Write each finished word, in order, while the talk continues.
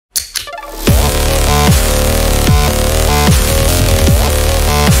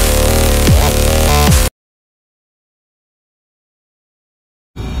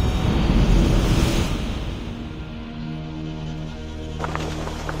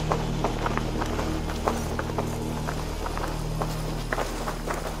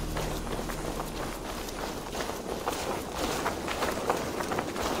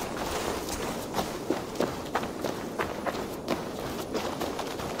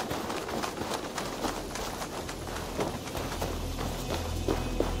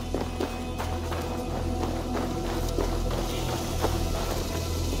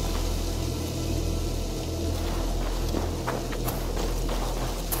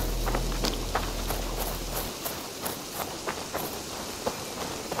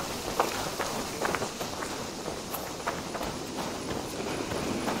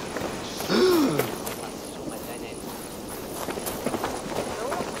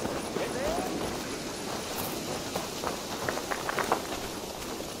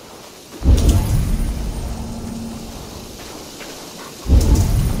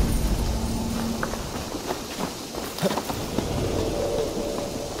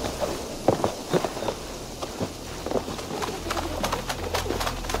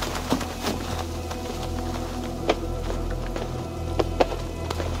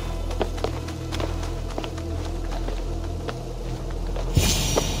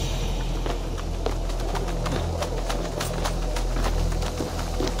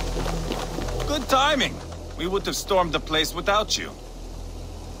Good timing. We would have stormed the place without you.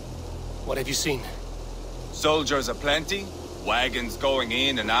 What have you seen? Soldiers aplenty, wagons going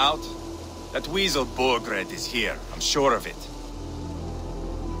in and out. That weasel Borgred is here, I'm sure of it.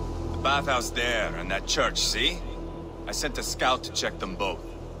 The bathhouse there and that church, see? I sent a scout to check them both.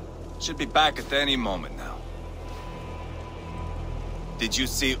 Should be back at any moment now. Did you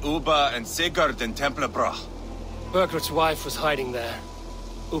see Uba and Sigurd in Templebrach? Berkrit's wife was hiding there.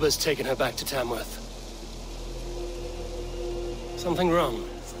 Uba's taken her back to Tamworth. Something wrong?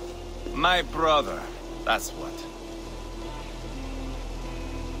 My brother, that's what.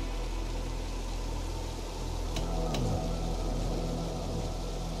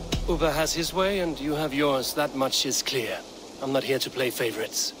 Uba has his way and you have yours, that much is clear. I'm not here to play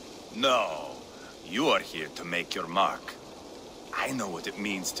favorites. No, you are here to make your mark. I know what it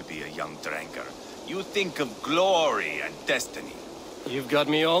means to be a young Dranker. You think of glory and destiny. You've got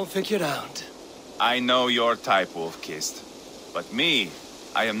me all figured out. I know your type, Wolf-Kissed. But me,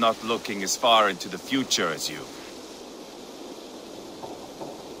 I am not looking as far into the future as you.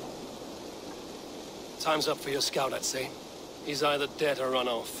 Time's up for your scout, I'd say. He's either dead or run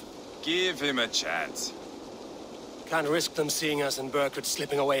off. Give him a chance. Can't risk them seeing us and Berkrit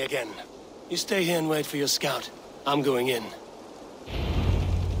slipping away again. You stay here and wait for your scout. I'm going in.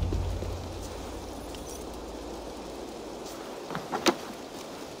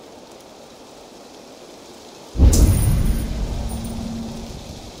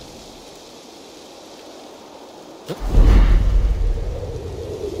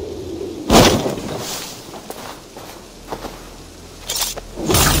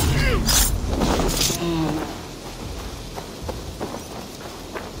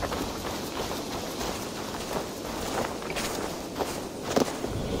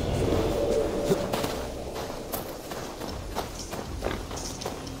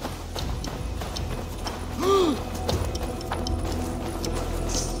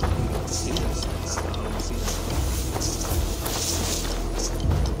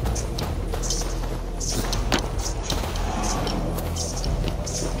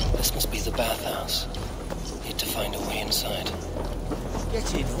 Bathhouse. Need to find a way inside.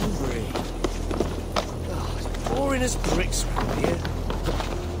 Get in, hungry. God, boring as bricks around here.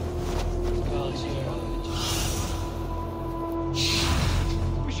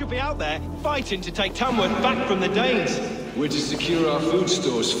 We should be out there, fighting to take Tamworth back from the Danes. We're to secure our food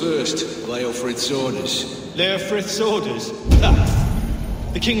stores first. Leofrith's orders. Leofrith's orders?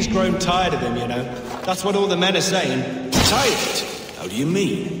 The king's grown tired of him, you know. That's what all the men are saying. Tired? How do you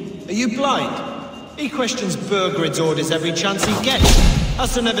mean? Are you blind? He questions Bergrid's orders every chance he gets.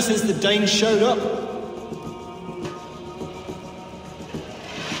 Has done ever since the Danes showed up.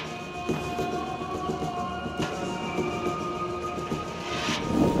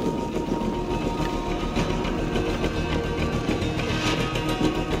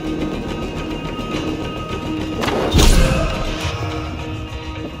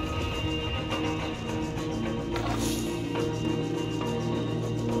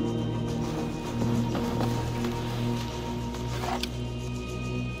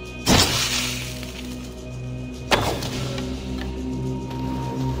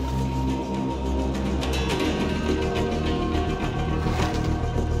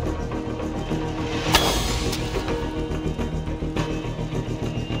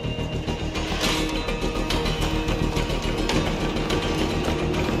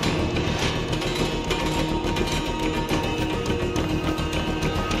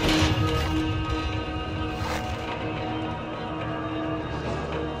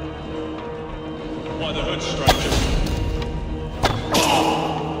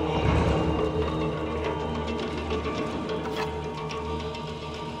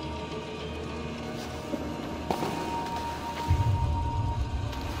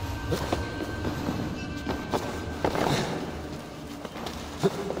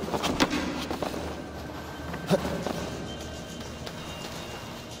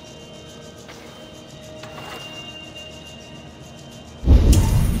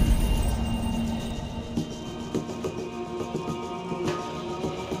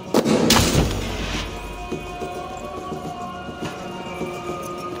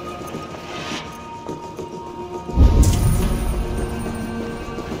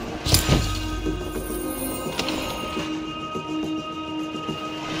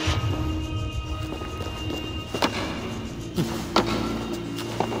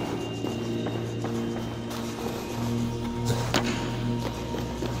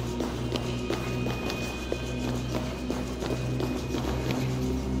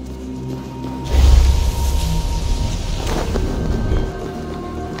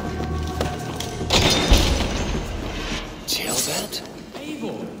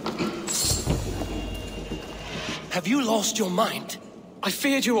 lost your mind? I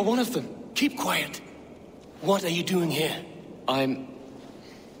feared you were one of them. Keep quiet. What are you doing here? I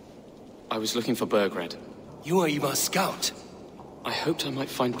was looking for Burgred. You are Ivar's scout. I hoped I might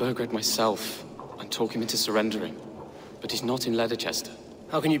find Burgred myself and talk him into surrendering. But he's not in Leatherchester.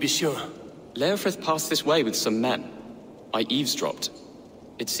 How can you be sure? Leofrith passed this way with some men. I eavesdropped.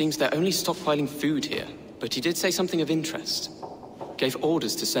 It seems they're only stockpiling food here, but he did say something of interest. Gave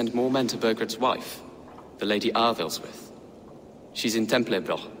orders to send more men to Burgred's wife, the Lady Arvilswith. She's in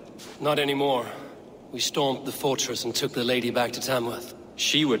Templebloch. Not anymore. We stormed the fortress and took the lady back to Tamworth.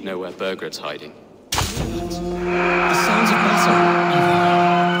 She would know where Burgred's hiding. The sounds of battle.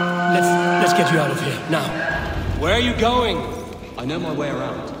 Let's get you out of here, now. Where are you going? I know my way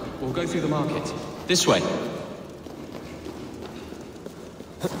around. We'll go through the market. This way.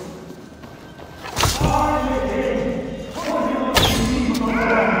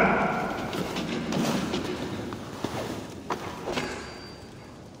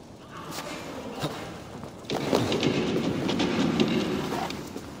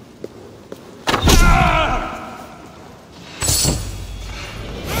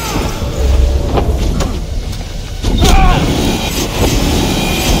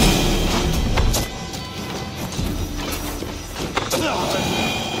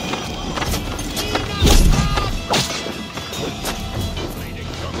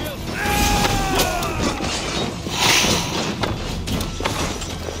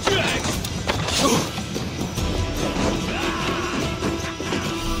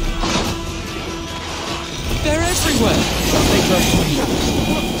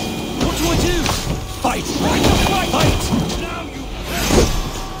 What do I do? Fight! Fight!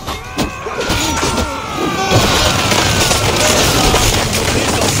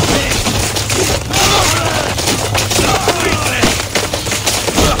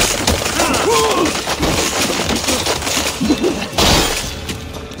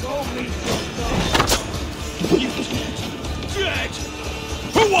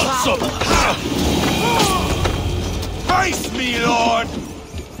 Who wants some? Face me, Lord!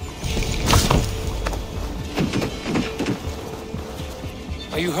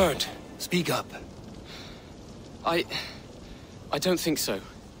 Are you hurt? Speak up. I don't think so.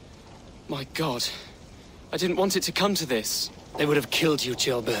 My God. I didn't want it to come to this. They would have killed you,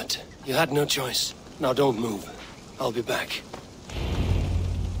 Gilbert. You had no choice. Now don't move. I'll be back.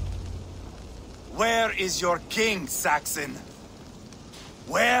 Where is your king, Saxon?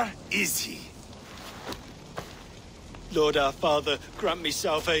 Where is he? Lord our Father, grant me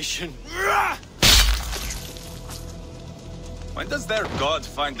salvation. When does their god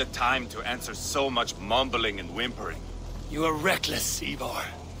find the time to answer so much mumbling and whimpering? You are reckless, Ivar.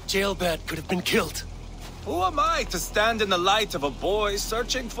 Jailbird could have been killed. Who am I to stand in the light of a boy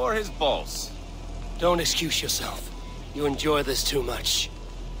searching for his balls? Don't excuse yourself. You enjoy this too much.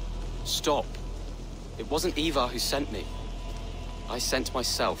 Stop. It wasn't Ivar who sent me. I sent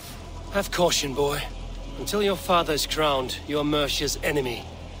myself. Have caution, boy. Until your father is crowned, you are Mercia's enemy,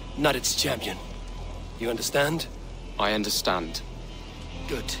 not its champion. You understand? I understand.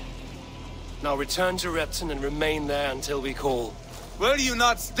 Good. Now return to Repton and remain there until we call. Will you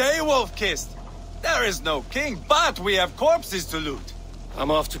not stay, Wolf-Kissed? There is no king, but we have corpses to loot. I'm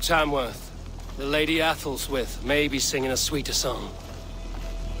off to Tamworth. The Lady Athelstwith may be singing a sweeter song.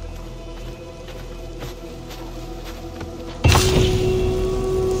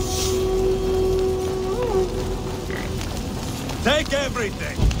 Take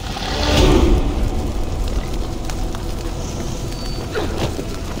everything!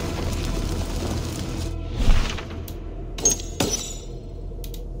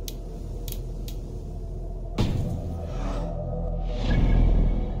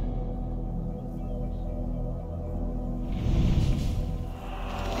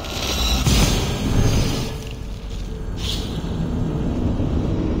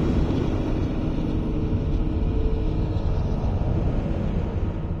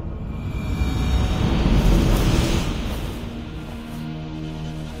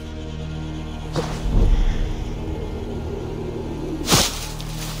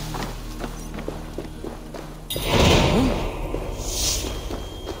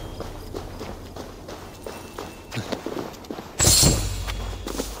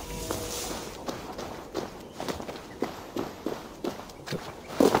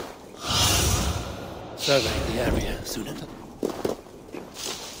 Survey the area, Sunan.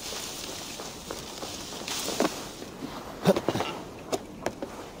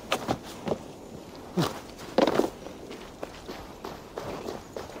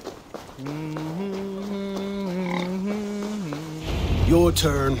 Your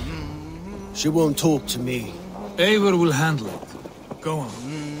turn. She won't talk to me. Eivor will handle it. Go on.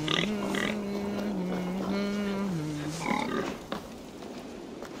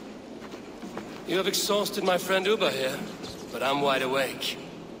 You have exhausted my friend Uber here, but I'm wide awake.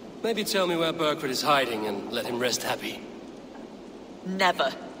 Maybe tell me where Burkred is hiding and let him rest happy.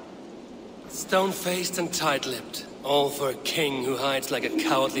 Never. Stone-faced and tight-lipped, all for a king who hides like a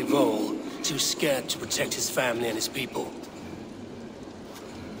cowardly vole, too scared to protect his family and his people.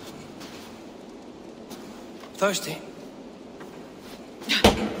 Thirsty?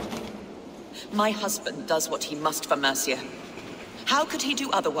 My husband does what he must for Mercia. How could he do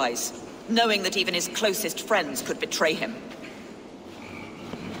otherwise, knowing that even his closest friends could betray him?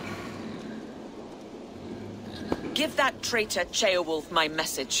 Give that traitor Ceolwulf my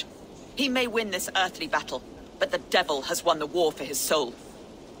message. He may win this earthly battle, but the devil has won the war for his soul.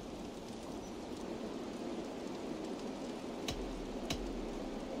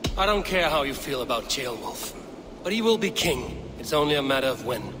 I don't care how you feel about Ceolwulf, but he will be king. It's only a matter of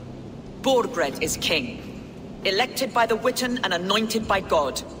when. Borgred is king, elected by the Witan and anointed by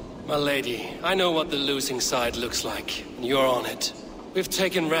God. My lady, I know what the losing side looks like, and you're on it. We've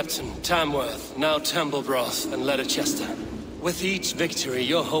taken Repton, Tamworth, now Templebroth, and Leicester. With each victory,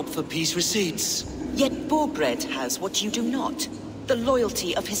 your hope for peace recedes. Yet Borgred has what you do not. The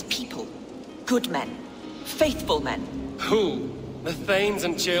loyalty of his people. Good men. Faithful men. Who? The Thanes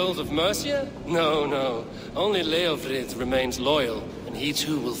and Chills of Mercia? No, no. Only Leofrith remains loyal, and he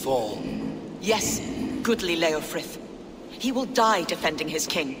too will fall. Yes, goodly Leofrith. He will die defending his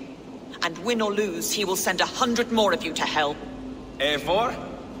king. And win or lose, he will send 100 more of you to hell. Eivor,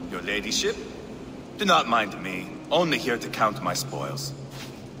 your ladyship? Do not mind me. Only here to count my spoils.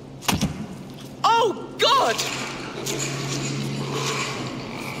 Oh, God!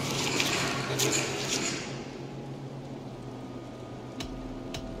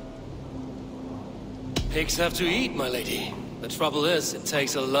 Pigs have to eat, my lady. The trouble is, it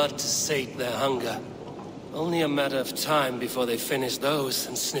takes a lot to sate their hunger. Only a matter of time before they finish those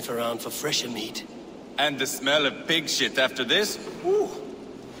and sniff around for fresher meat. And the smell of pig shit after this? Ooh.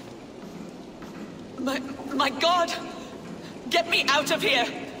 My God! Get me out of here!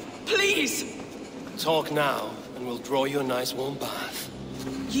 Please! Talk now, and we'll draw you a nice warm bath.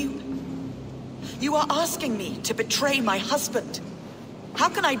 You are asking me to betray my husband. How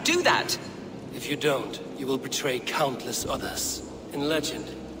can I do that? If you don't, you will betray countless others. In legend,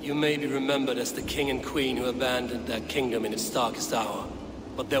 you may be remembered as the king and queen who abandoned their kingdom in its darkest hour.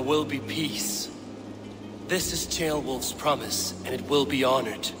 But there will be peace. This is Ceolwulf's promise, and it will be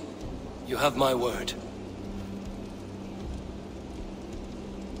honored. You have my word.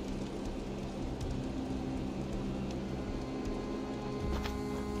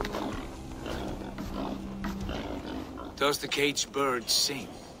 Does the caged bird sing?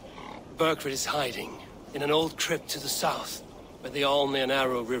 Burkred is hiding in an old crypt to the south, where the Alme and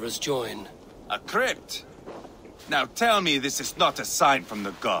Arrow rivers join. A crypt? Now tell me this is not a sign from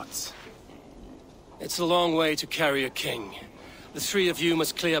the gods. It's a long way to carry a king. The three of you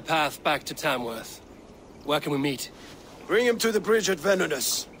must clear a path back to Tamworth. Where can we meet? Bring him to the bridge at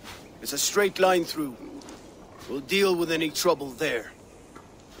Venonus. It's a straight line through. We'll deal with any trouble there.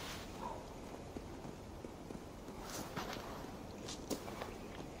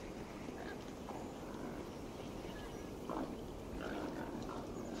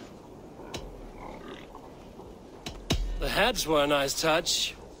 The heads were a nice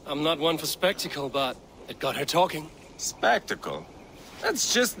touch. I'm not one for spectacle, but it got her talking. Spectacle?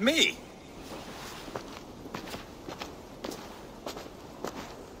 That's just me.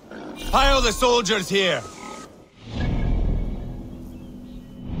 Pile the soldiers here!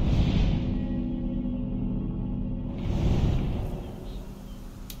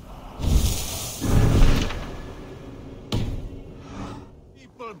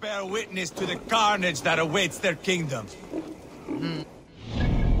 People bear witness to the carnage that awaits their kingdom.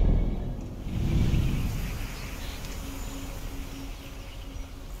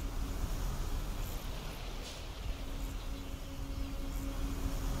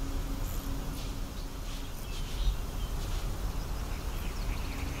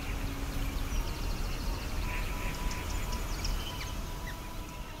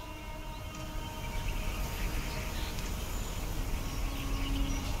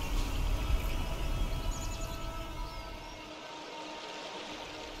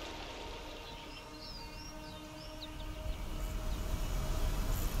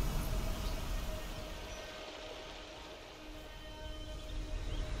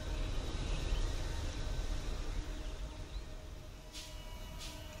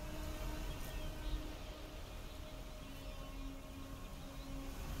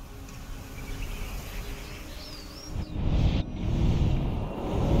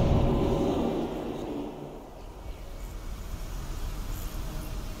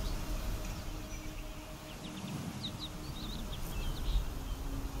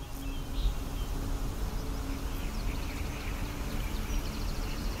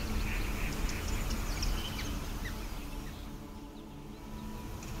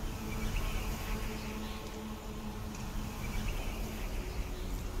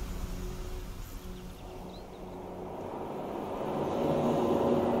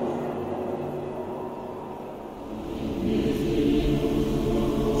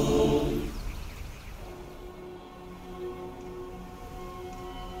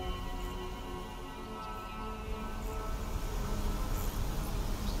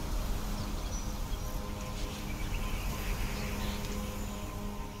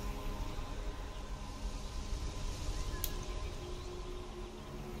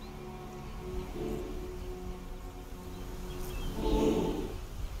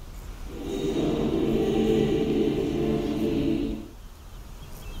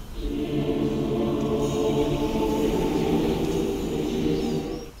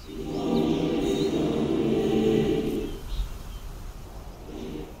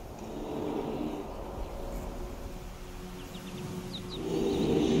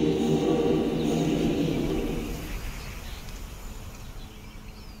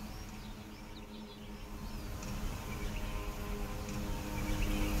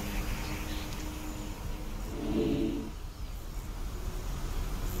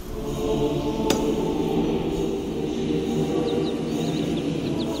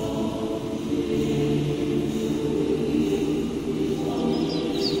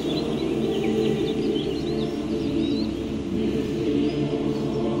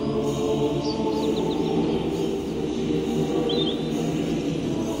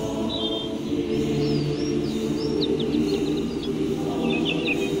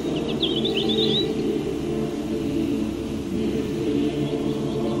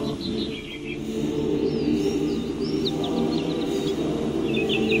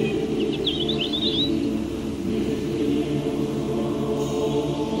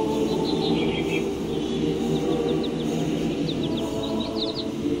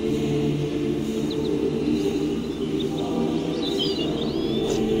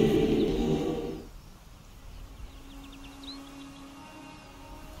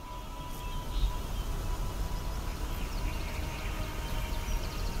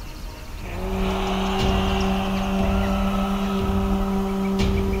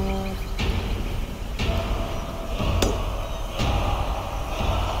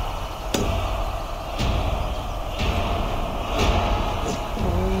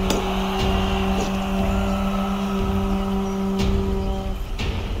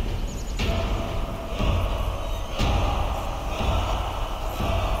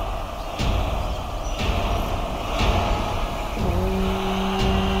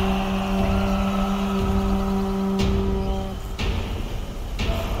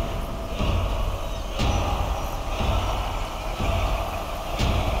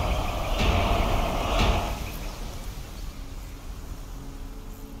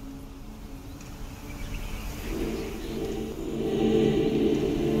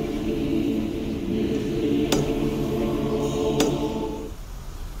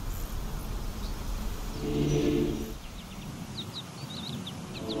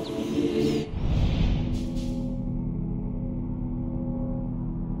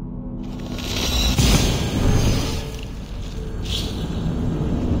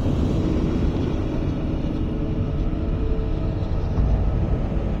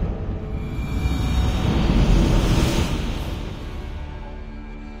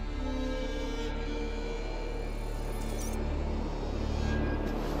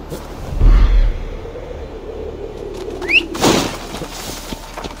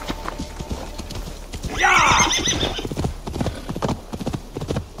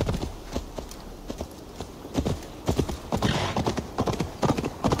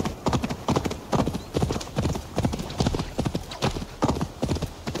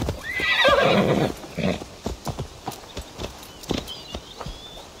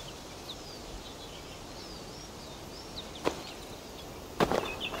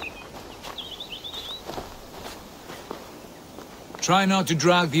 Try not to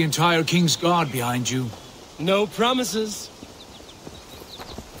drag the entire King's Guard behind you. No promises.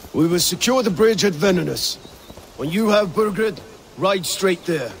 We will secure the bridge at Venonus. When you have Burgred, ride straight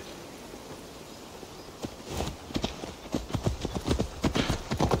there.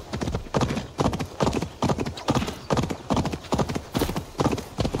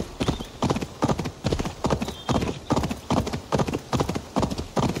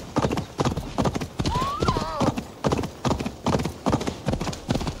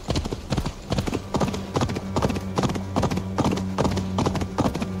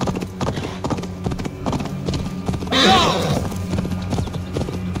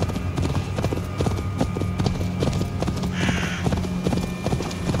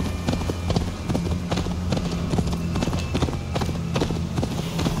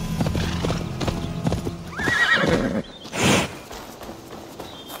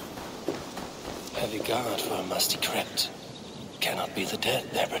 Heavy guard for a musty crypt. Cannot be the dead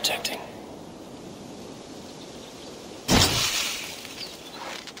they're protecting.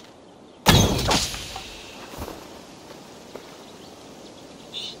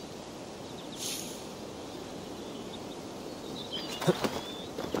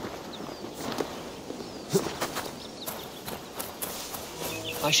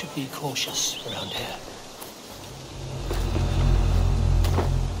 I should be cautious around here.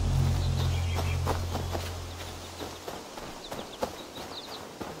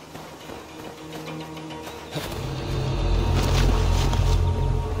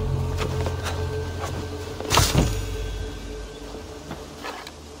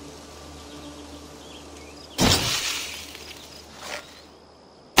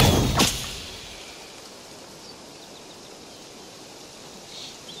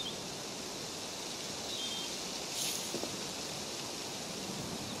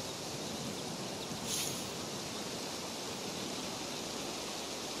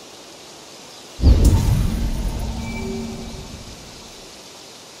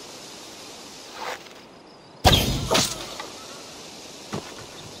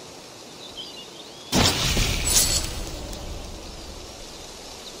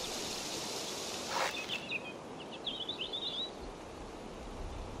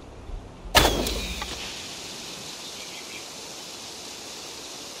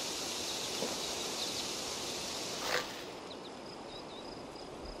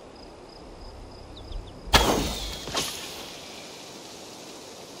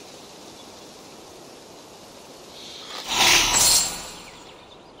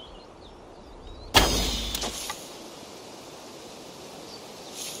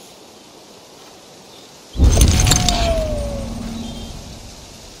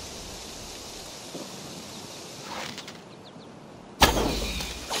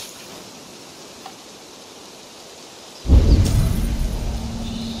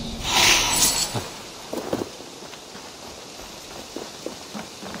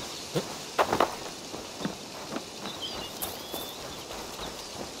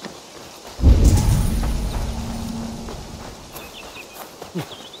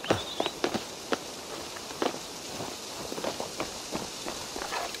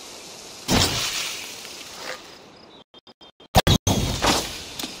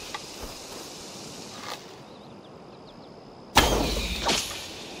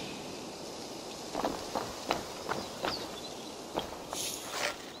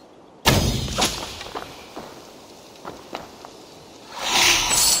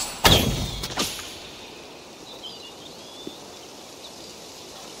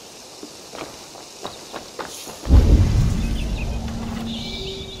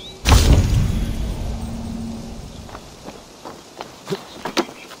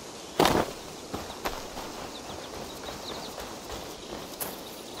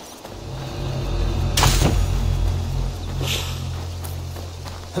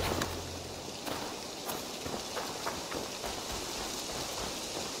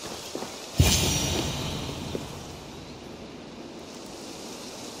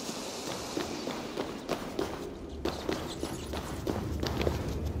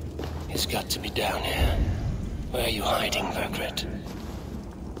 He's got to be down here. Where are you hiding, Vergrit?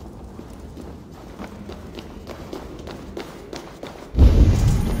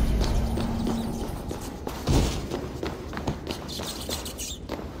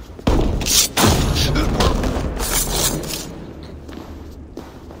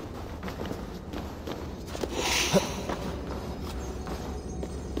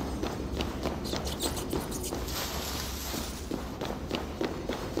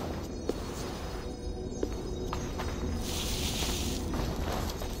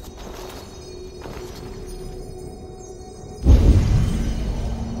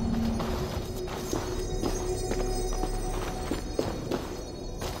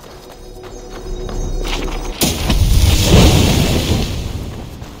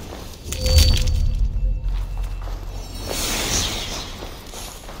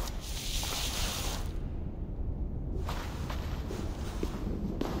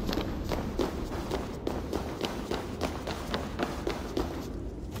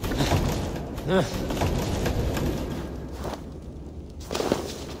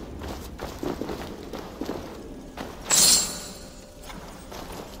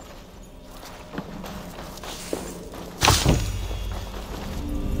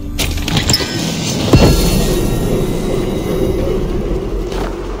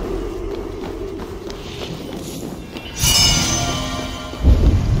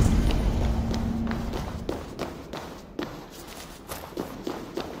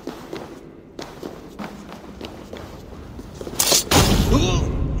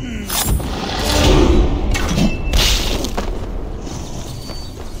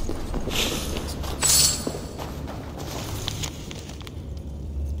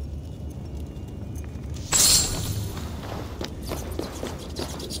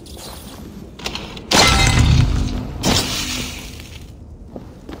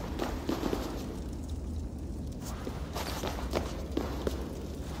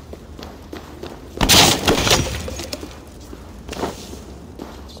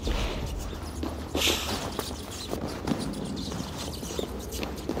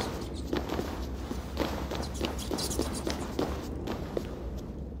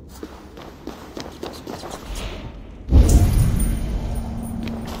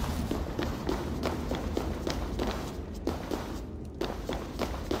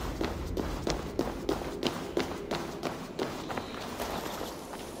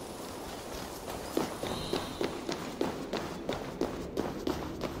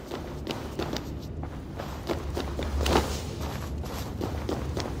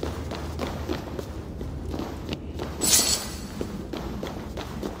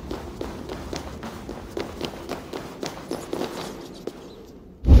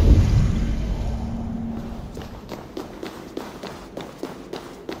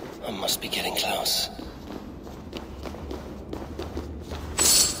 Must be getting close.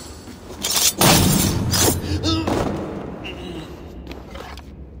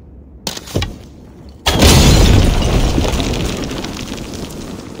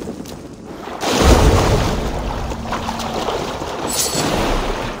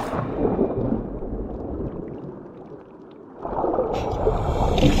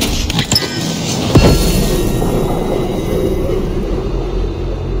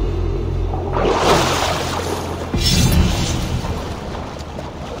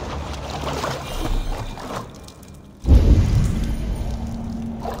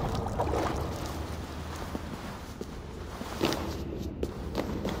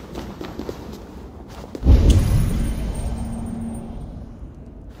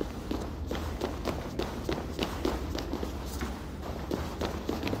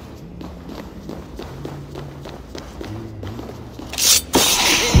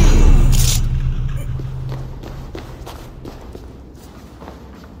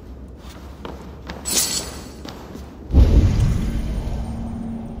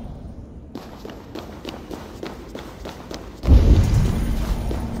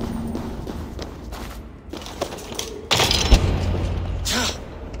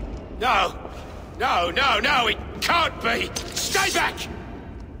 No, it can't be! Stay back!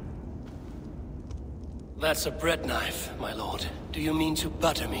 That's a bread knife, my lord. Do you mean to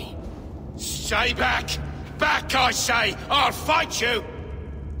butter me? Stay back! Back, I say! I'll fight you!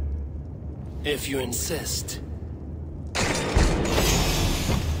 If you insist.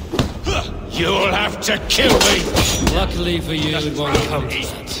 You'll have to kill me! Luckily for you, it won't come to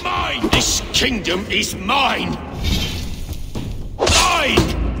that. It's mine! This kingdom is mine!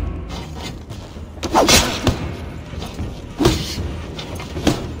 Mine!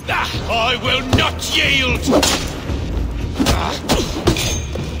 I will not yield!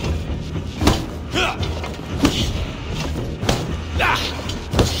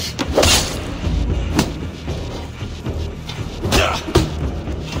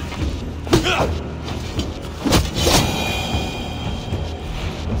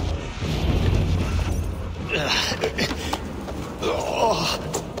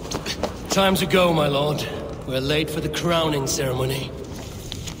 Time to go, my lord. We're late for the crowning ceremony.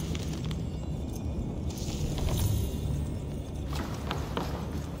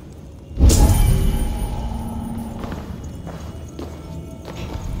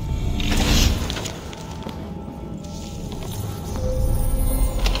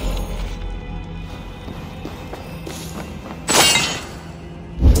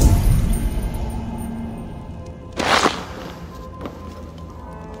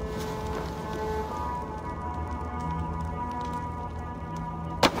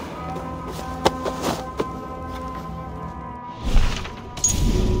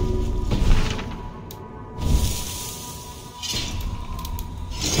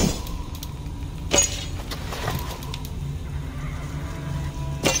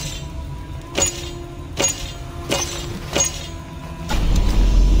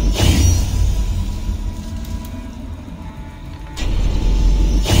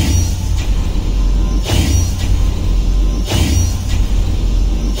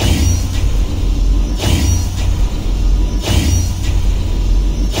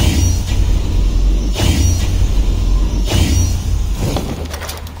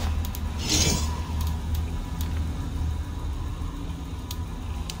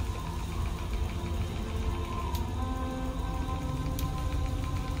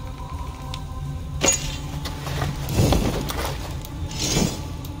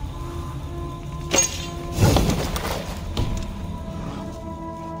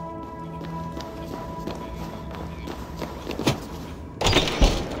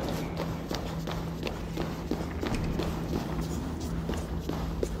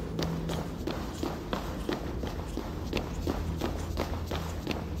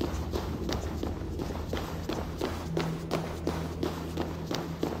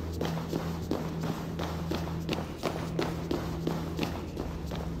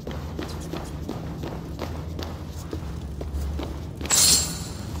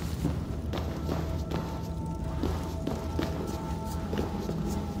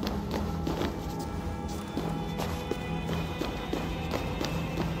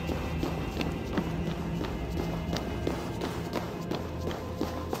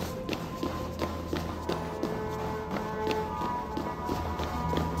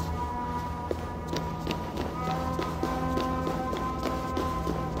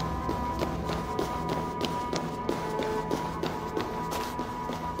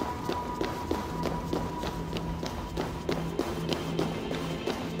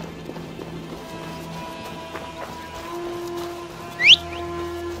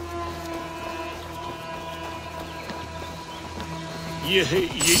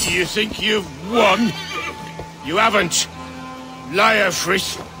 You think you've won? You haven't.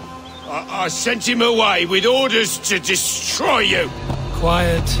 Leofrith. I sent him away with orders to destroy you.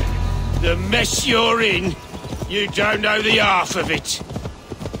 Quiet. The mess you're in, you don't know the half of it.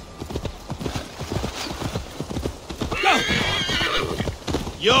 Go!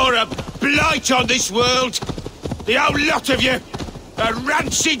 You're a blight on this world. The whole lot of you. A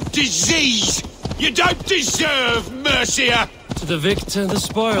rancid disease. You don't deserve Mercia. To the victor, the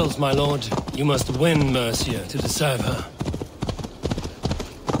spoils, my lord. You must win Mercia to deserve her.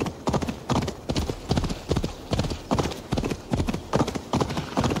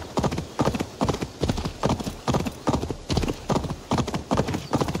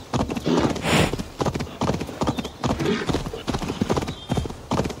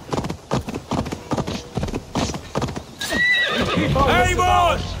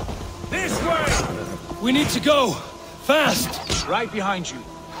 Anyone! This way! We need to go! Fast! Right behind you.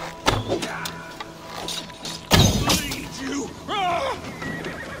 Lead you! Ah!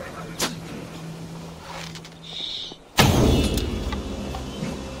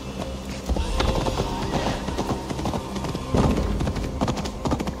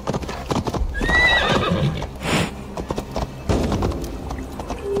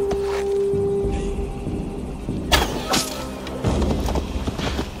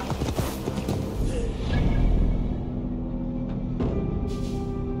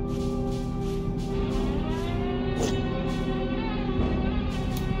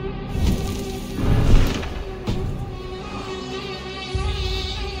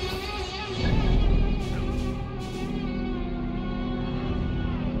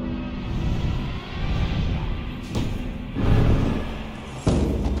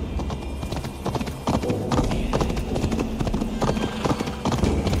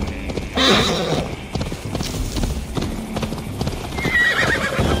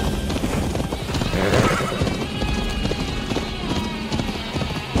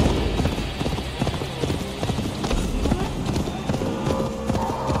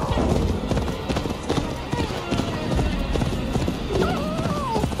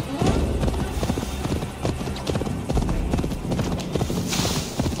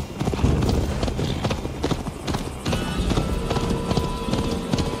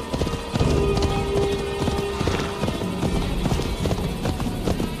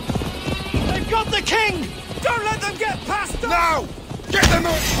 The king! Don't let them get past us! Now! Get them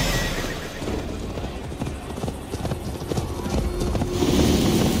up!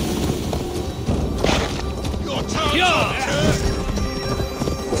 Your turn!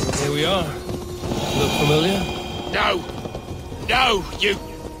 Here we are. Look familiar? No! No, you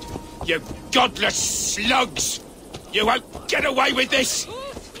godless slugs! You won't get away with this!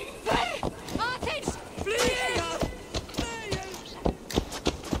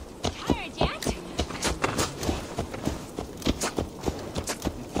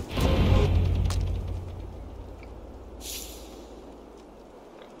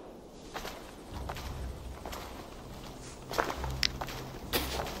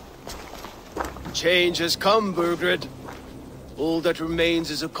 Change has come, Burgred. All that remains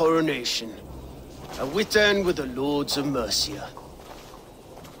is a coronation. And with then with the Lords of Mercia.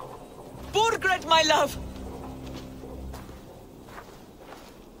 Burgred, my love!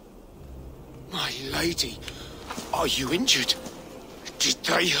 My lady, are you injured? Did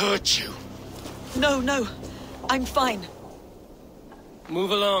they hurt you? No, I'm fine. Move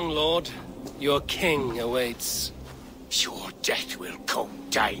along, Lord. Your king awaits. Your death will come,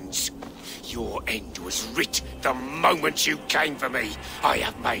 Danes. Your end was writ the moment you came for me. I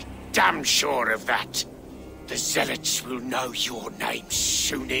have made damn sure of that. The Zealots will know your name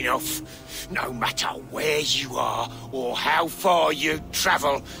soon enough. No matter where you are or how far you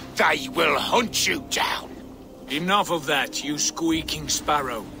travel, they will hunt you down. Enough of that, you squeaking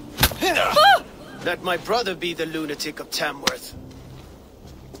sparrow. Let my brother be the lunatic of Tamworth.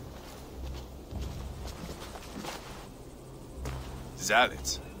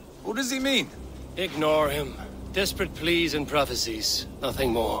 Zealots? Who does he mean? Ignore him. Desperate pleas and prophecies.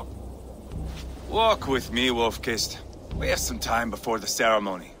 Nothing more. Walk with me, Wolf-Kissed. We have some time before the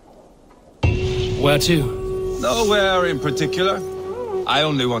ceremony. Where to? Nowhere in particular. I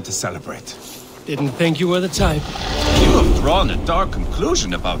only want to celebrate. Didn't think you were the type. You have drawn a dark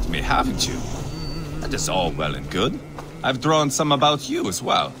conclusion about me, haven't you? That is all well and good. I've drawn some about you as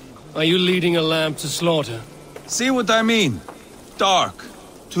well. Are you leading a lamb to slaughter? See what I mean? Dark.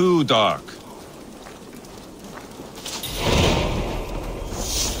 Too dark.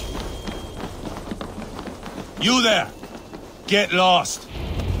 You there! Get lost!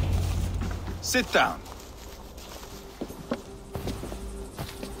 Sit down.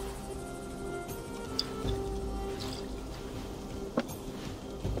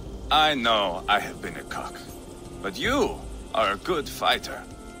 I know I have been a cock, but you are a good fighter.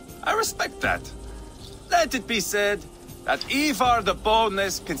 I respect that. Let it be said that Ivar the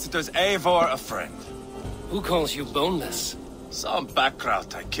Boneless considers Eivor a friend. Who calls you boneless? Some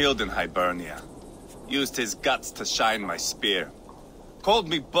backrout I killed in Hibernia. Used his guts to shine my spear. Called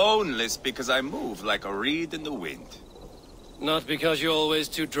me boneless because I move like a reed in the wind. Not because you're always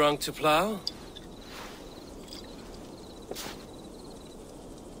too drunk to plow?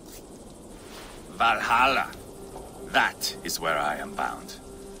 Valhalla. That is where I am bound.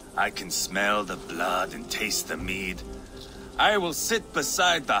 I can smell the blood and taste the mead. I will sit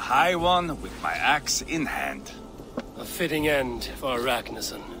beside the High One with my axe in hand. A fitting end for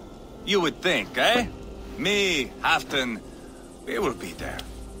Ragnarsson. You would think, eh? Me, Halfdan, we will be there.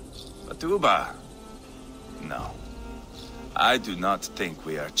 But Uba... no. I do not think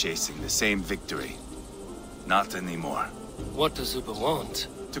we are chasing the same victory. Not anymore. What does Uba want?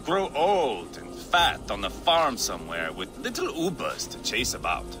 To grow old and fat on a farm somewhere with little Ubas to chase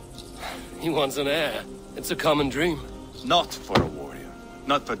about. He wants an heir. It's a common dream. Not for a warrior.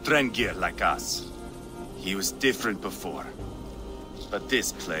 Not for Drengir like us. He was different before. But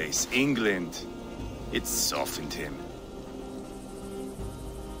this place, England, it softened him.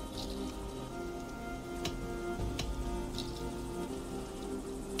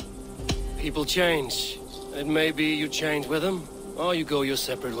 People change. It may be you change with them, or you go your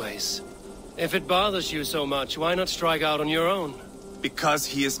separate ways. If it bothers you so much, why not strike out on your own? Because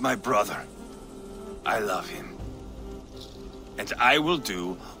he is my brother. I love him. And I will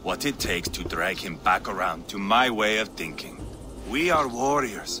do what it takes to drag him back around to my way of thinking. We are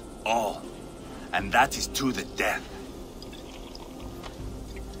warriors, all. And that is to the death.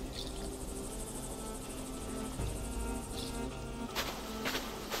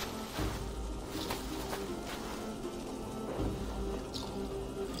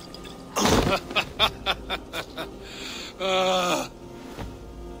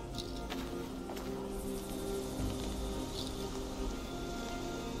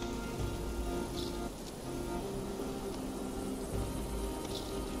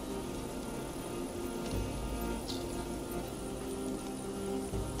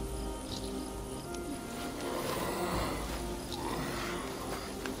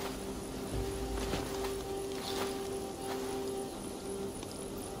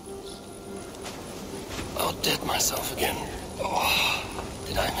 I'll dead myself again. Oh,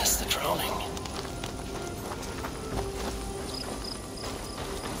 did I miss the drowning?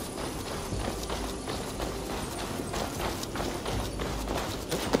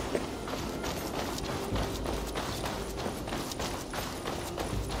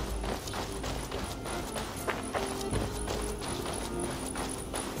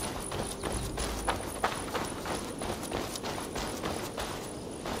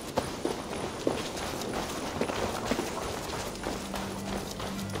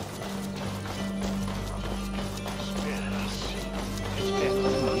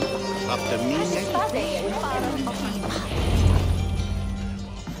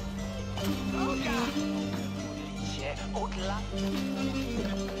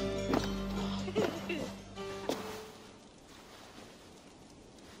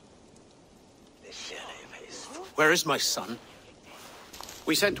 Where is my son?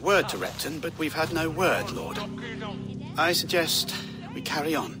 We sent word to Repton, but we've had no word, Lord. I suggest we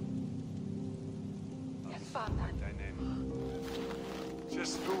carry on.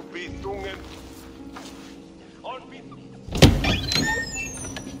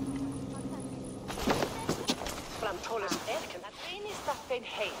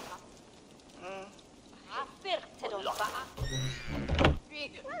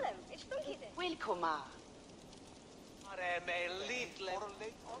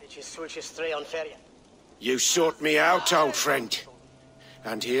 You sought me out, old friend.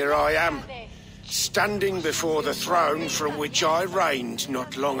 And here I am, standing before the throne from which I reigned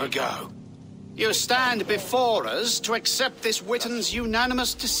not long ago. You stand before us to accept this Witten's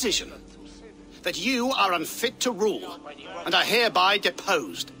unanimous decision that you are unfit to rule and are hereby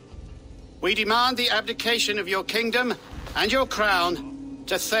deposed. We demand the abdication of your kingdom and your crown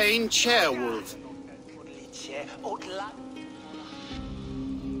to Thane Chairwolf.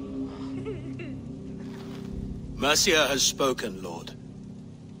 Mercia has spoken, Lord.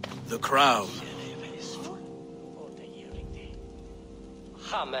 The crown.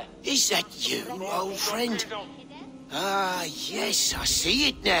 Is that you, old friend? Ah, yes, I see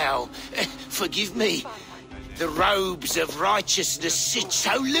it now. Forgive me. The robes of righteousness sit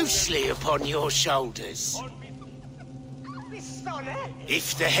so loosely upon your shoulders.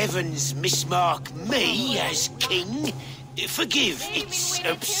 If the heavens mismark me as king, Forgive its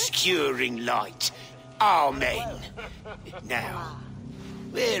obscuring light. Amen. Now,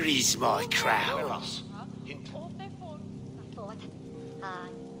 where is my crown?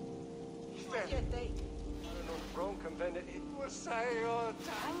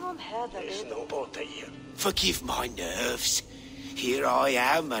 Forgive my nerves. Here I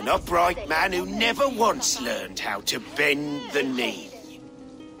am, an upright man who never once learned how to bend the knee.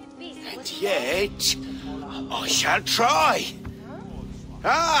 And yet, I shall try.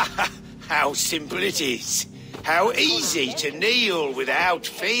 Ah, how simple it is. How easy to kneel without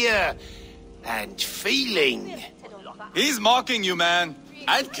fear and feeling. He's mocking you, man.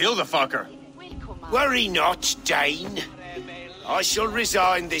 I'd kill the fucker. Worry not, Dane. I shall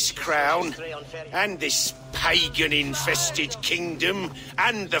resign this crown, and this pagan-infested kingdom,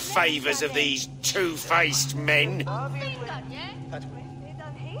 and the favours of these two-faced men.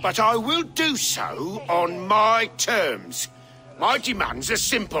 But I will do so on my terms. My demands are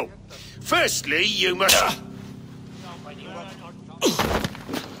simple. Firstly, you must...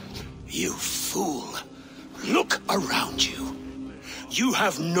 You fool. Look around you. You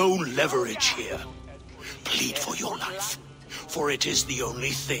have no leverage here. Plead for your life, for it is the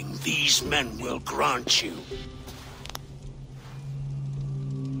only thing these men will grant you.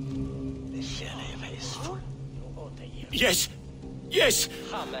 Yes, yes.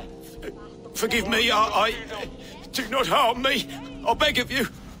 Forgive me, I... Do not harm me. I beg of you.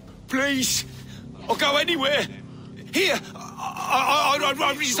 Please. I'll go anywhere. Here.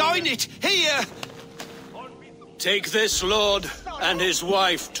 I resign it. Here. Take this lord and his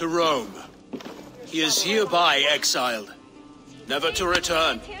wife to Rome. He is hereby exiled, never to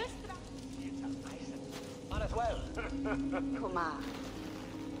return.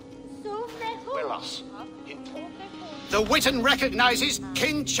 The Witan recognizes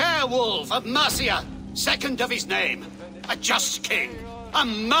King Chairwolf of Mercia, second of his name. A just king, a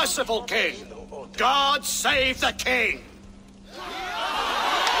merciful king. God save the king!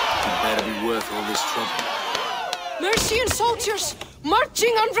 Better be worth all this trouble. Mercian soldiers,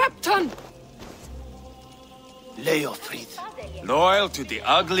 marching on Repton! Leofrid. Loyal to the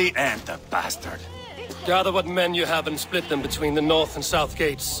ugly and the bastard. Gather what men you have and split them between the north and south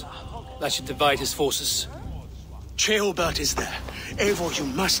gates. That should divide his forces. Ceolbert is there. Eivor, you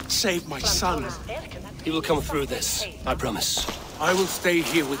must save my son. He will come through this, I promise. I will stay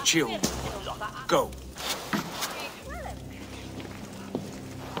here with Jill. Go.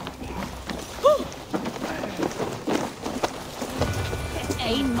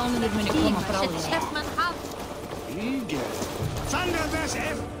 Eén man moet met een komme vrouw zijn.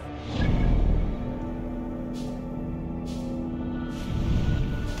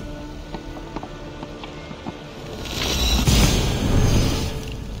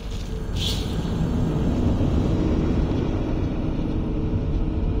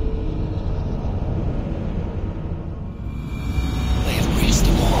 They have breached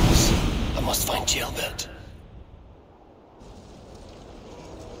the walls. I must find Ceolbert.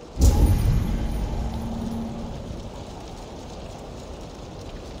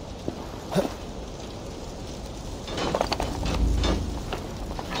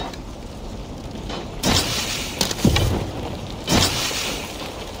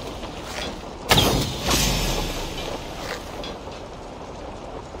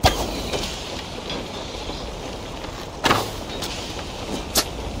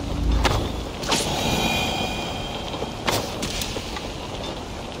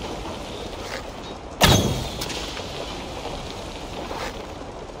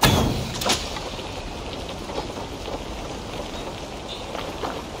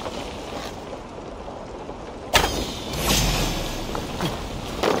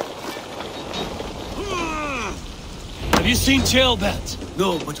 Have you seen Ceolbert?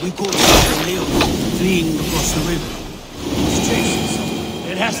 No, but we caught Captain Leo fleeing across the river.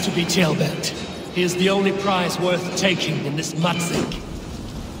 It has to be Ceolbert. He is the only prize worth taking in this mudsink.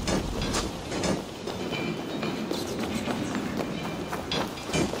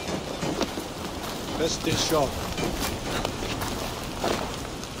 Best this shot.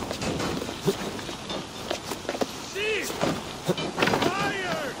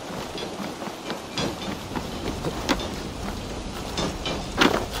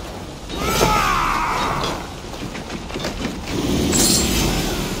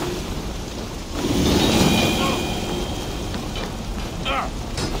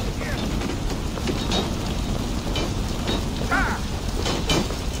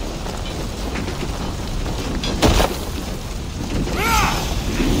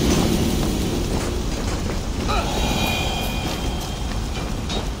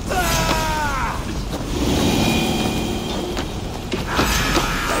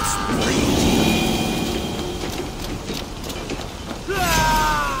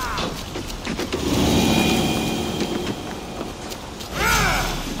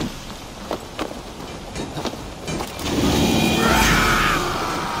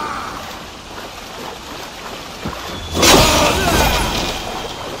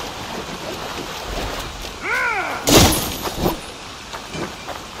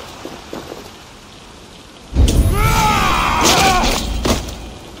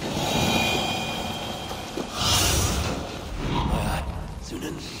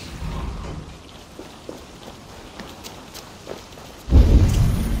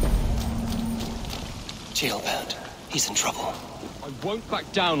 Jailbound. He's in trouble. I won't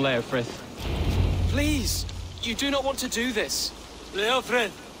back down, Leofrith. Please! You do not want to do this. Leofrid,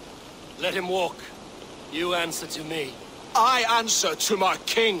 let him walk. You answer to me. I answer to my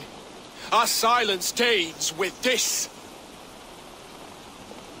king. I silence Danes with this.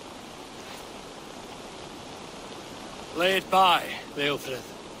 Lay it by, Leofrid.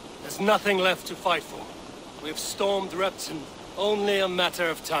 There's nothing left to fight for. We've stormed Repton. Only a matter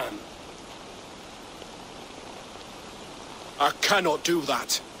of time. I cannot do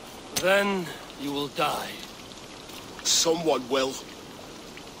that. Then you will die. Someone will.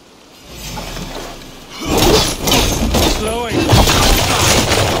 Slowing. Your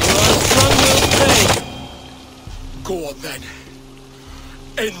strong-willed thing. Go on then.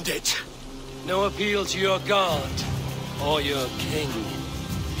 End it. No appeal to your god or your king.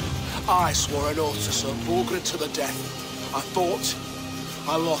 I swore an oath to Sir Borgred to the death. I fought.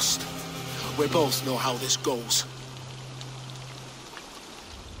 I lost. We both know how this goes.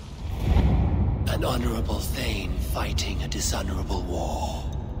 An honorable Thane fighting a dishonorable war.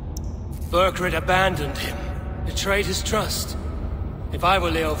 Burgred abandoned him, betrayed his trust. If I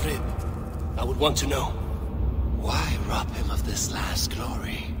were Leofrid, I would want to know. Why rob him of this last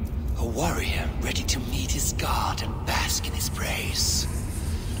glory? A warrior ready to meet his god and bask in his praise.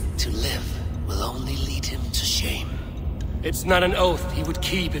 To live will only lead him to shame. It's not an oath he would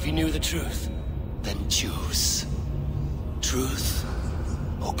keep if he knew the truth. Then choose. Truth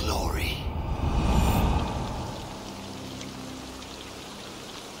or glory.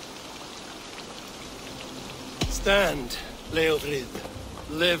 Stand, Leofrid.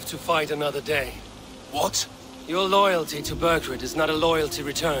 Live to fight another day. What? Your loyalty to Burgred is not a loyalty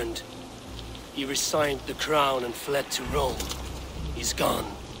returned. He resigned the crown and fled to Rome. He's gone.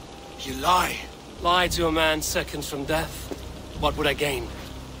 You lie. Lie to a man seconds from death? What would I gain?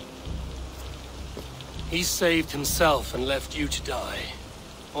 He saved himself and left you to die.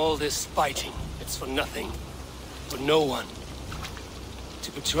 All this fighting, it's for nothing. For no one.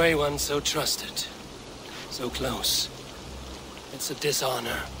 To betray one so trusted. So close. It's a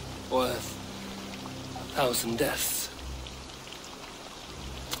dishonor worth 1,000 deaths.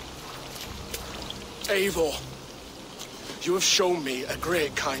 Eivor, you have shown me a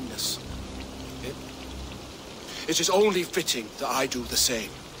great kindness. It is only fitting that I do the same.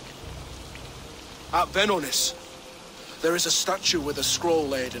 At Venonis, there is a statue with a scroll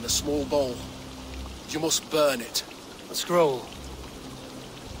laid in a small bowl. You must burn it. A scroll?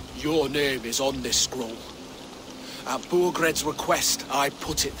 Your name is on this scroll. At Burgred's request, I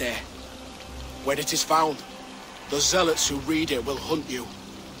put it there. When it is found, the zealots who read it will hunt you.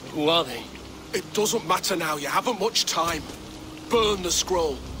 Who are they? It doesn't matter now, you haven't much time. Burn the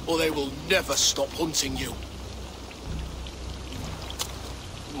scroll, or they will never stop hunting you.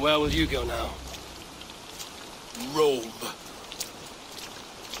 Where will you go now? Rome.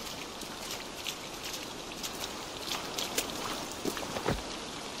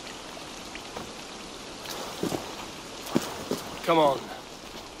 Come on.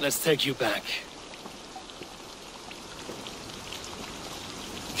 Let's take you back.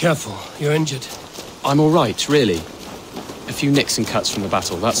 Careful, you're injured. I'm all right, really. A few nicks and cuts from the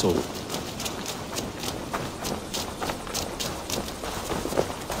battle, that's all.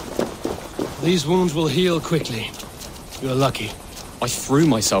 These wounds will heal quickly. You're lucky. I threw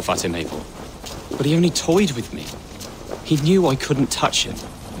myself at him, Abel. But he only toyed with me. He knew I couldn't touch him.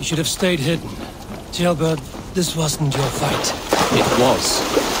 You should have stayed hidden. Jailbird, this wasn't your fight. It was.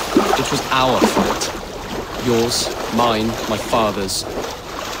 It was our fight. Yours, mine, my father's.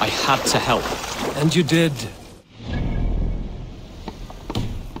 I had to help. And you did.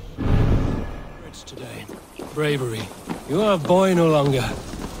 Courage today. Bravery. You are a boy no longer.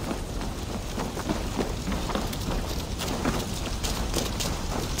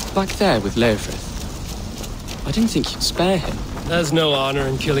 Back there with Leofrith. I didn't think you'd spare him. There's no honor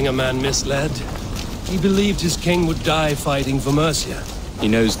in killing a man misled. He believed his king would die fighting for Mercia. He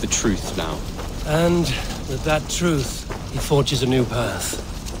knows the truth now. And with that truth, he forges a new path.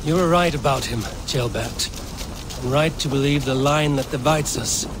 You were right about him, Jailbert. And right to believe the line that divides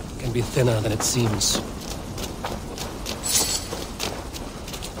us can be thinner than it seems.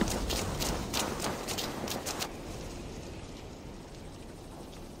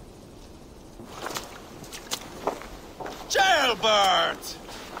 Jailbert!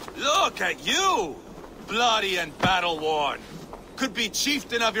 Look at you! Bloody and battle-worn. Could be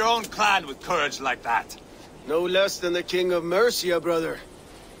chieftain of your own clan with courage like that. No less than the king of Mercia, brother.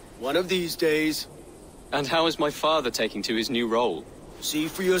 One of these days. And how is my father taking to his new role? See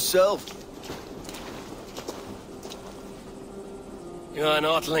for yourself. You're an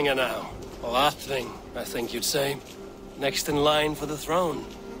Ortlinger now. Well, that thing, I think you'd say. Next in line for the throne.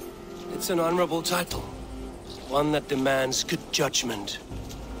 It's an honorable title. One that demands good judgment.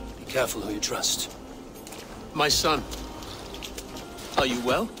 Be careful who you trust. My son. Are you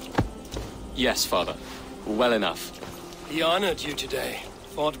well? Yes, father. Well enough. He honored you today.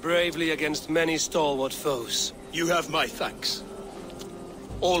 Fought bravely against many stalwart foes. You have my thanks.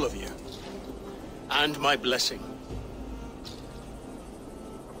 All of you. And my blessing.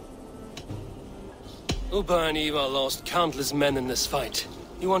 Upa and Eva lost countless men in this fight.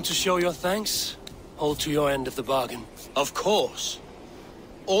 You want to show your thanks? Hold to your end of the bargain. Of course.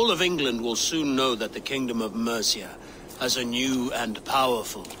 All of England will soon know that the Kingdom of Mercia has a new and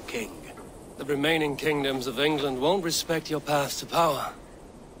powerful king. The remaining kingdoms of England won't respect your path to power.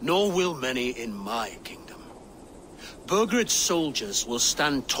 Nor will many in my kingdom. Burgred's soldiers will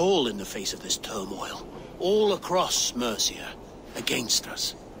stand tall in the face of this turmoil, all across Mercia, against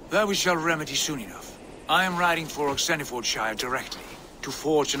us. That we shall remedy soon enough. I am riding for Oxenfordshire directly, to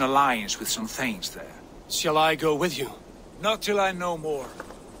forge an alliance with some thanes there. Shall I go with you? Not till I know more.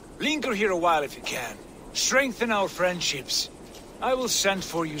 Linger here a while if you can. Strengthen our friendships. I will send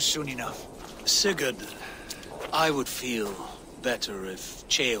for you soon enough. Sigurd, I would feel better if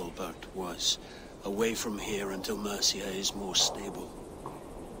Ceolbert was away from here until Mercia is more stable.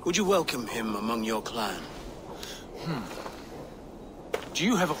 Would you welcome him among your clan? Do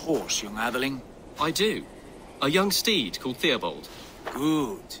you have a horse, young Atheling? I do. A young steed called Theobald.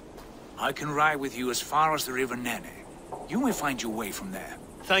 Good. I can ride with you as far as the River Nene. You may find your way from there.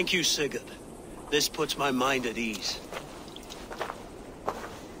 Thank you, Sigurd. This puts my mind at ease.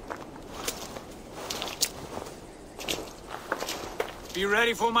 Be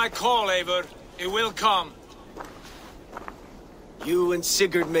ready for my call, Eivor. It will come. You and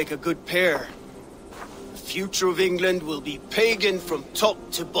Sigurd make a good pair. The future of England will be pagan from top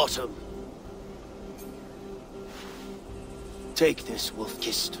to bottom. Take this,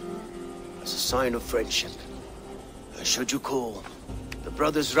 Wolf-Kissed, as a sign of friendship. Should you call, the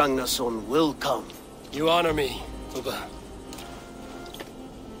brothers Ragnarsson will come. You honor me, Upa.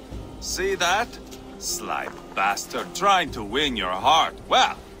 See that? Sly bastard trying to win your heart.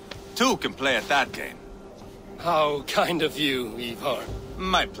 Well, two can play at that game. How kind of you, Ivar.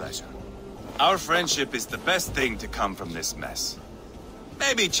 My pleasure. Our friendship is the best thing to come from this mess.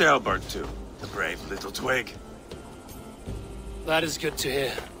 Maybe Ceolbert too, the brave little twig. That is good to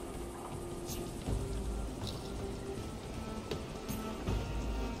hear.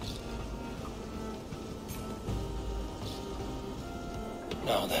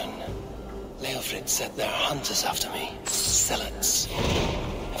 Now then, Leofrid said there are hunters after me. Zealots.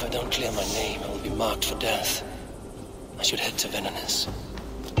 If I don't clear my name, I will be marked for death. I should head to Venanis.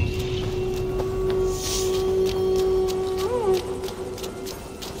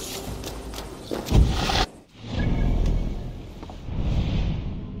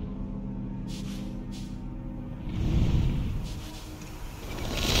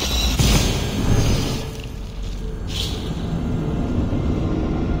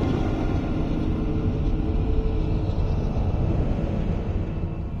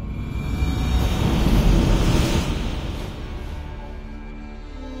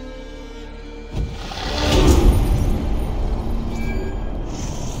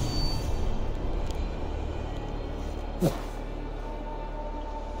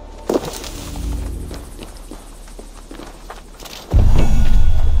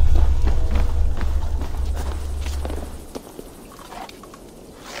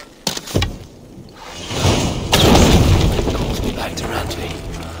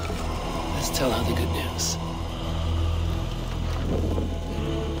 Tell her the good news.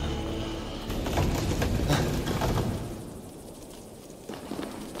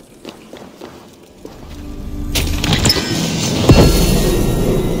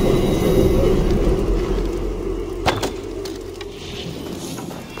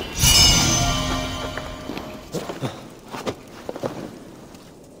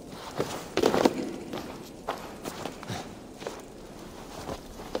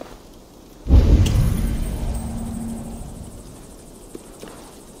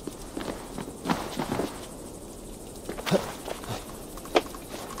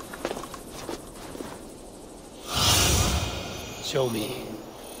 Show me.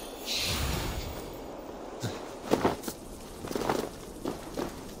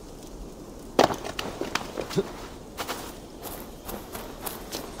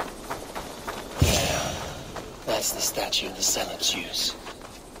 Yeah, that's the statue the Zealots use.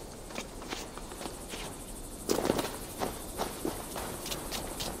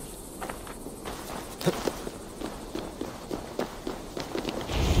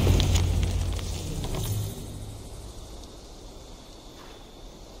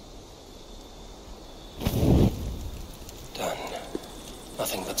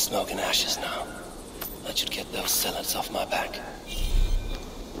 nothing but smoke and ashes now. That should get those zealots off my back.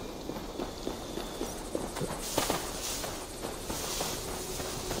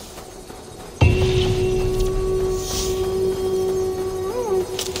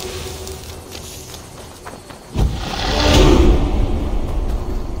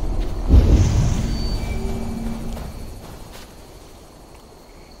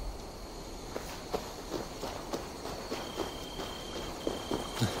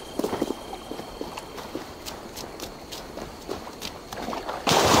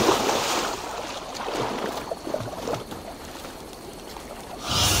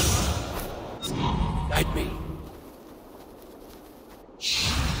 Hide me.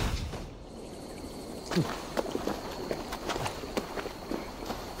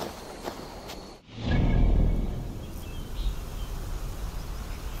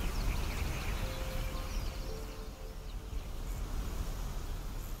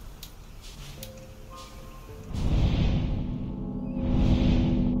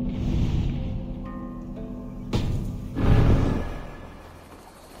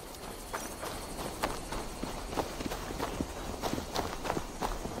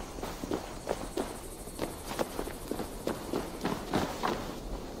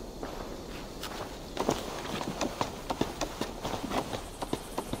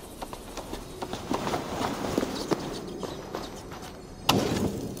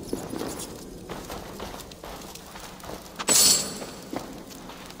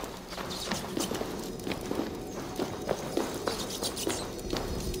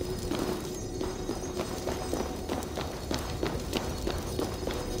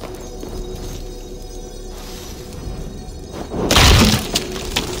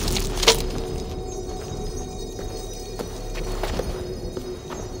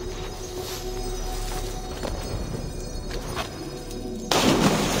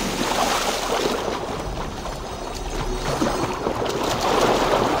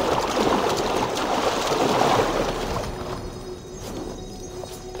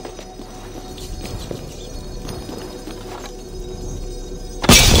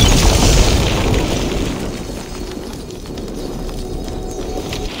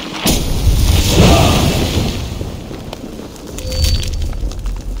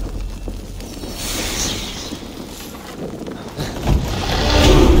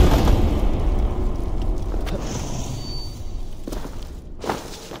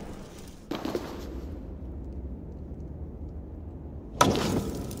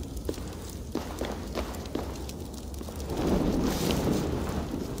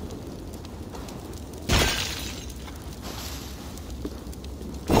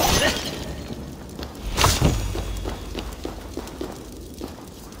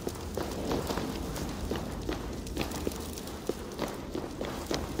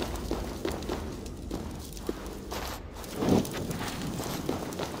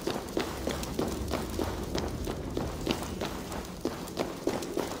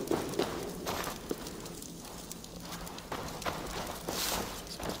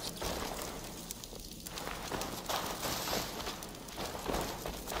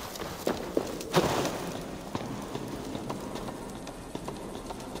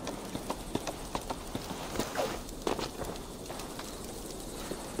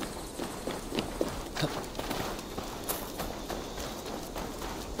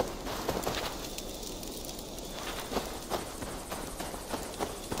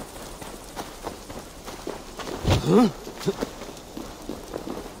 Huh?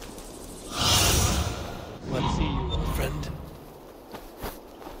 Well, see you, old friend.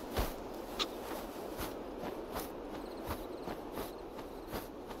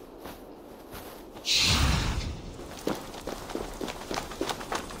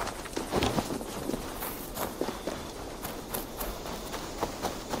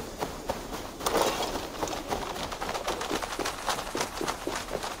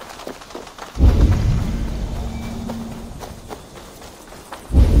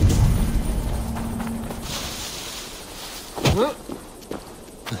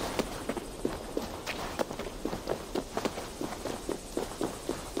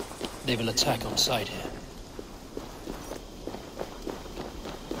 They will attack on sight here.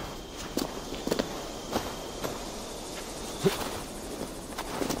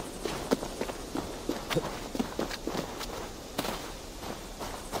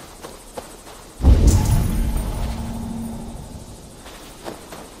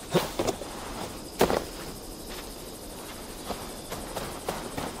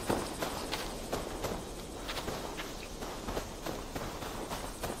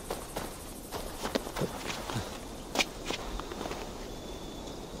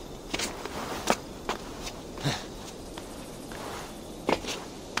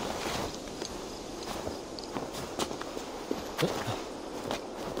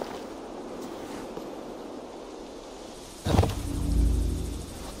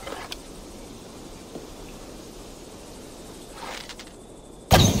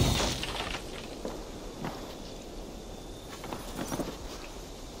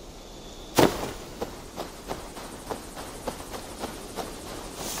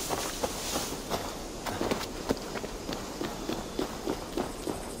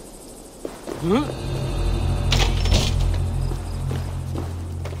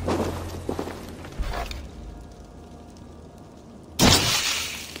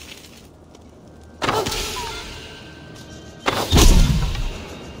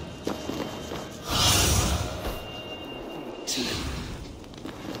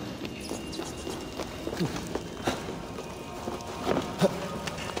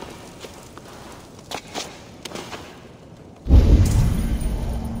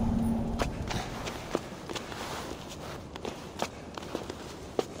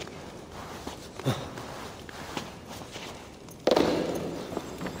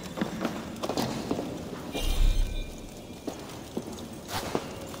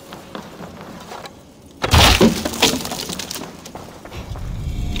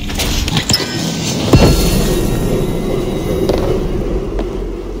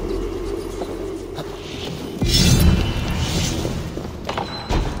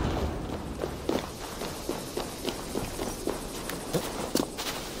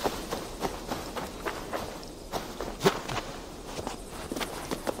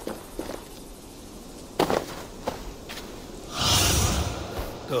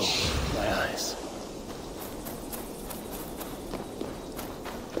 Oh, my eyes.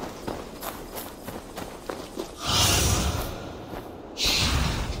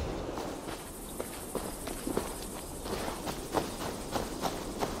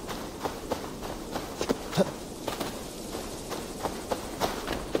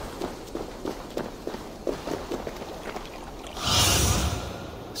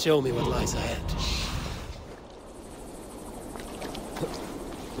 Show me what lies ahead.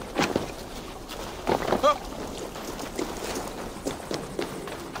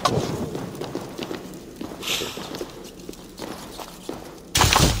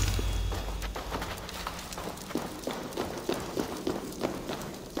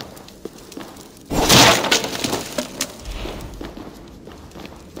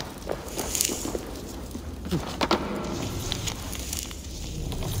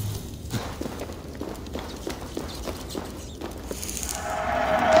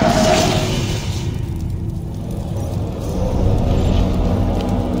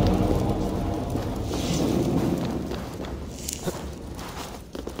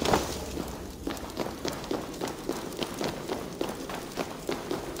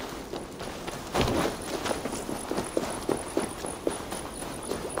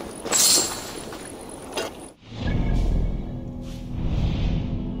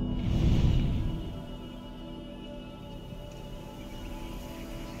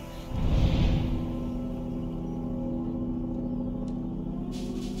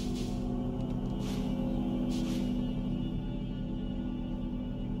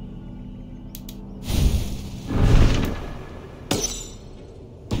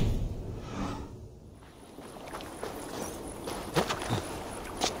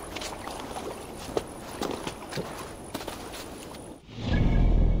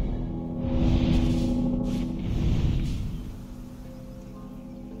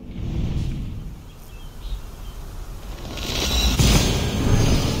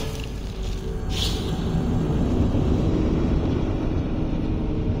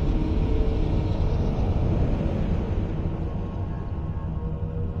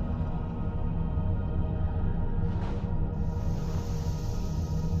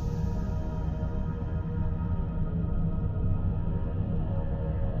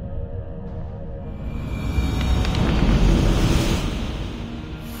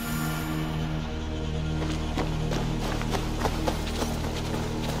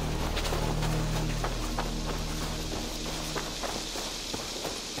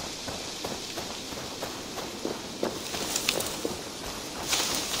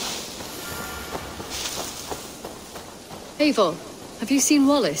 Eivor, have you seen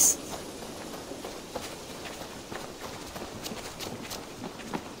Wallace?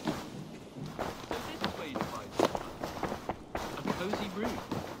 A cozy room.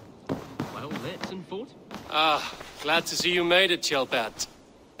 Well lit and thought. Ah, glad to see you made it, Kjellbat.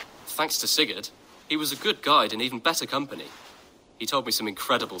 Thanks to Sigurd. He was a good guide and even better company. He told me some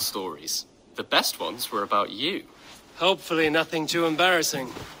incredible stories. The best ones were about you. Hopefully nothing too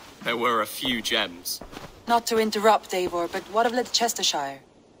embarrassing. There were a few gems. Not to interrupt, Eivor, but what of Leicestershire?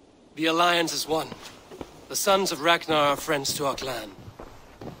 The Alliance is won. The sons of Ragnar are friends to our clan.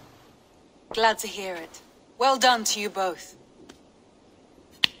 Glad to hear it. Well done to you both.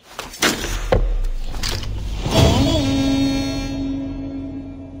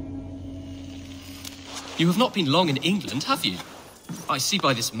 You have not been long in England, have you? I see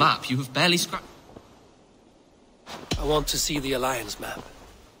by this map you have barely scratched... I want to see the Alliance map.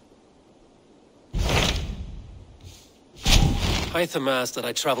 Hytham asked that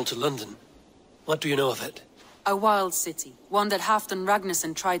I travel to London. What do you know of it? A wild city, one that Halfdan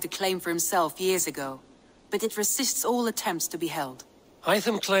Ragnarsson tried to claim for himself years ago. But it resists all attempts to be held.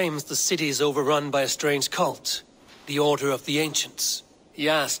 Hytham claims the city is overrun by a strange cult, the Order of the Ancients. He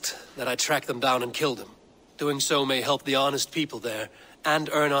asked that I track them down and kill them. Doing so may help the honest people there, and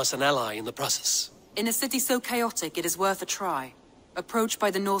earn us an ally in the process. In a city so chaotic, it is worth a try. Approach by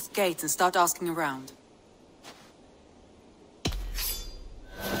the North Gate and start asking around.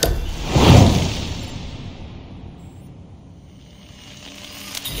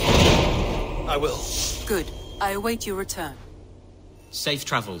 I will. Good. I await your return. Safe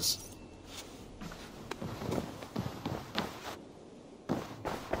travels.